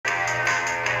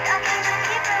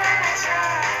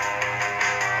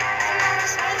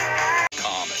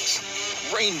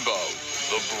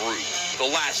the Brute, the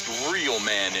last real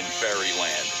man in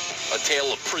fairyland. A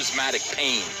tale of prismatic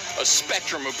pain, a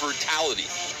spectrum of brutality,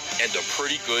 and a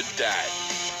pretty good dad.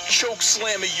 Choke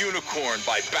slam a unicorn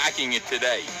by backing it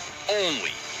today, only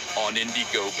on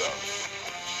Indiegogo.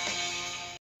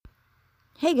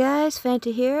 Hey guys,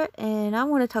 Fanta here, and I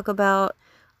want to talk about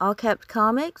All Caps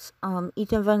Comics,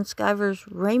 Ethan Van Sciver's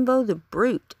Rainbow the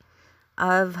Brute.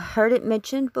 I've heard it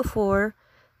mentioned before.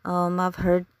 I've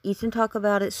heard Ethan talk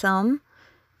about it some,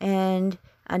 and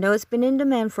I know it's been in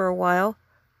demand for a while,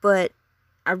 but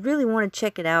I really want to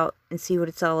check it out and see what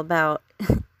it's all about.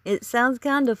 It sounds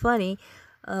kind of funny,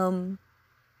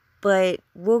 but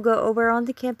we'll go over on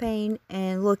the campaign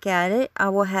and look at it. I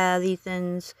will have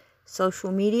Ethan's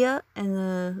social media and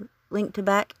the link to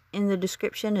back in the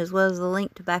description, as well as the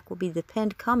link to back will be the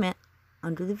pinned comment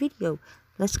under the video.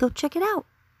 Let's go check it out.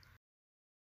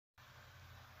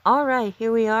 Alright,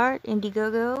 here we are at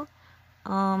Indiegogo,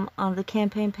 on the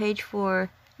campaign page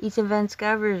for Ethan Van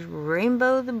Sciver's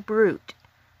Rainbow the Brute,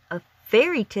 a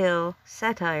fairy tale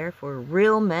satire for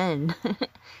real men.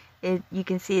 You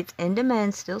can see it's in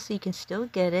demand still, so you can still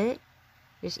get it.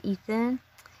 There's Ethan.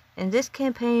 And this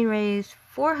campaign raised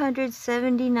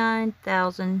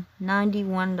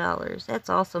 $479,091. That's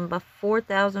awesome, by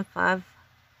 4,005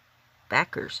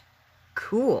 backers.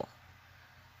 Cool.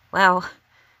 Wow.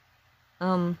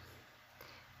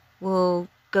 We'll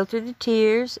go through the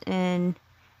tiers, and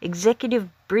Executive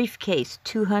Briefcase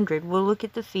 200. We'll look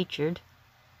at the featured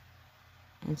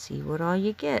and see what all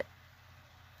you get.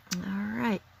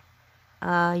 Alright.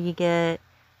 You get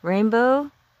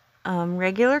Rainbow,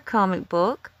 regular comic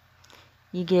book.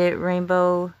 You get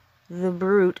Rainbow the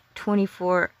Brute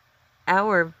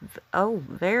 24-hour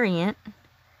variant.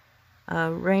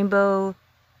 Rainbow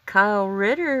Kyle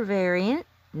Ritter variant.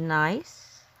 Nice.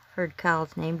 Heard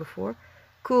Kyle's name before.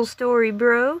 Cool story,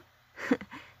 bro.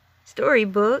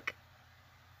 Storybook.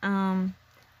 And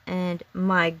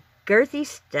My Girthy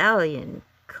Stallion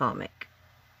comic.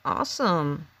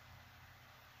 Awesome.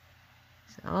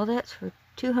 So all that's for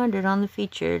 200 on the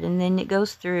featured, and then it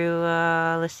goes through,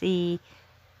 let's see,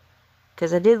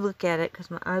 because I did look at it, because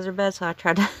my eyes are bad, so I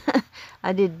tried to,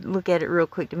 I did look at it real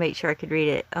quick to make sure I could read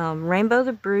it. Rainbow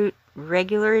the Brute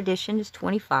regular edition is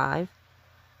 25.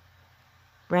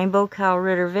 Rainbow Kyle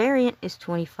Ritter variant is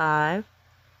 25.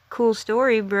 Cool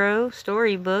Story Bro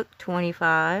Storybook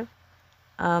 25.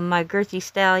 My Girthy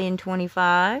Stallion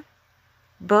 25.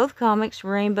 Both comics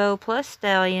Rainbow plus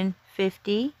Stallion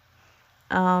 50.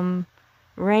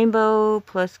 Rainbow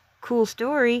plus Cool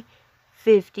Story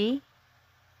 50.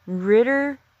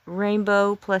 Ritter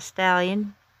Rainbow plus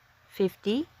Stallion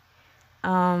 50.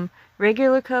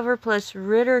 Regular cover plus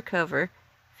Ritter cover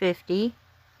 50.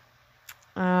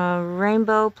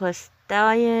 Rainbow plus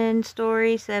Stallion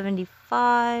story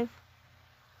 75.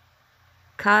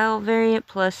 Kyle variant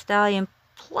plus Stallion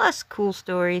plus Cool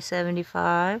Story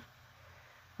 75.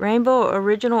 Rainbow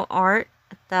original art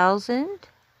 1,000.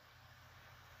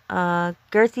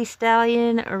 Girthy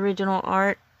Stallion original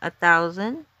art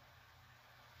 1,000.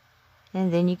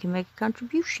 And then you can make a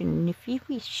contribution if you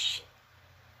wish.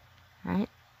 Alright,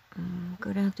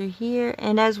 go down through here,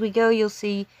 and as we go you'll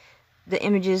see the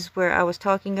images where I was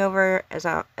talking over. As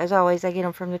always, I get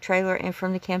them from the trailer and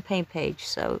from the campaign page.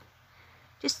 So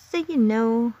just so you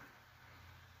know,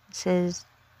 it says,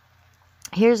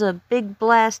 here's a big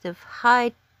blast of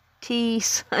high tea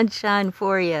sunshine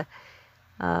for you.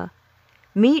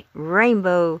 Meet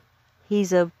Rainbow.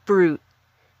 He's a brute,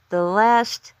 the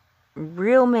last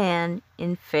real man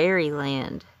in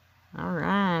fairyland.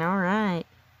 Alright, alright.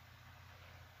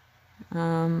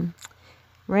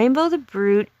 Rainbow the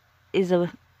Brute is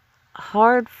a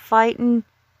hard-fighting,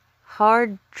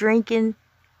 hard-drinking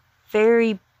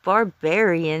fairy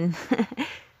barbarian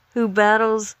who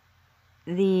battles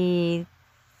the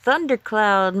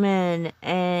Thundercloud Men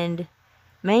and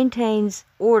maintains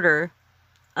order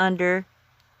under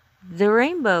the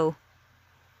rainbow.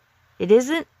 It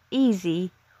isn't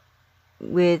easy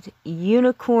with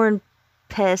unicorn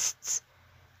pests,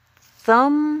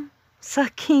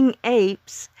 thumb-sucking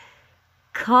apes,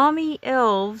 commie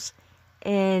elves,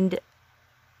 and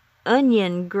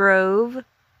onion grove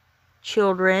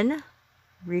children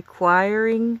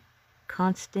requiring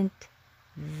constant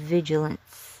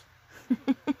vigilance.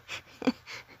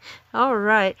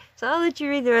 Alright, so I'll let you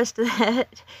read the rest of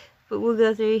that, but we'll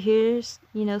go through. Here's,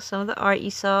 you know, some of the art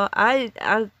you saw. I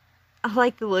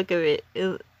like the look of it.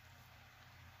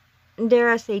 Dare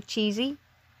I say cheesy,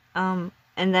 and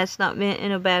that's not meant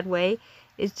in a bad way.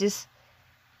 It's just,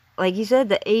 like you said,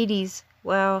 the 80s,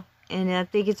 wow, and I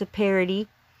think it's a parody,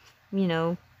 you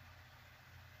know,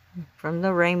 from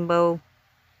the Rainbow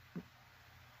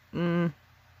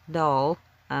doll.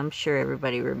 I'm sure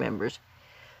everybody remembers.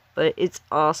 But it's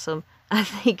awesome. I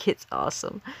think it's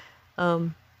awesome.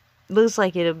 Looks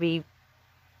like it'll be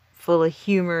full of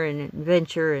humor and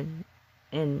adventure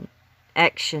and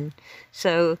action.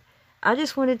 So I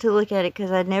just wanted to look at it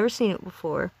because I'd never seen it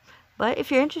before. But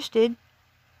if you're interested,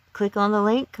 click on the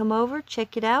link, come over,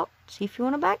 check it out, see if you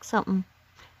want to back something.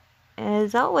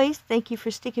 As always, thank you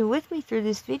for sticking with me through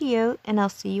this video, and I'll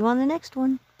see you on the next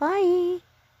one. Bye!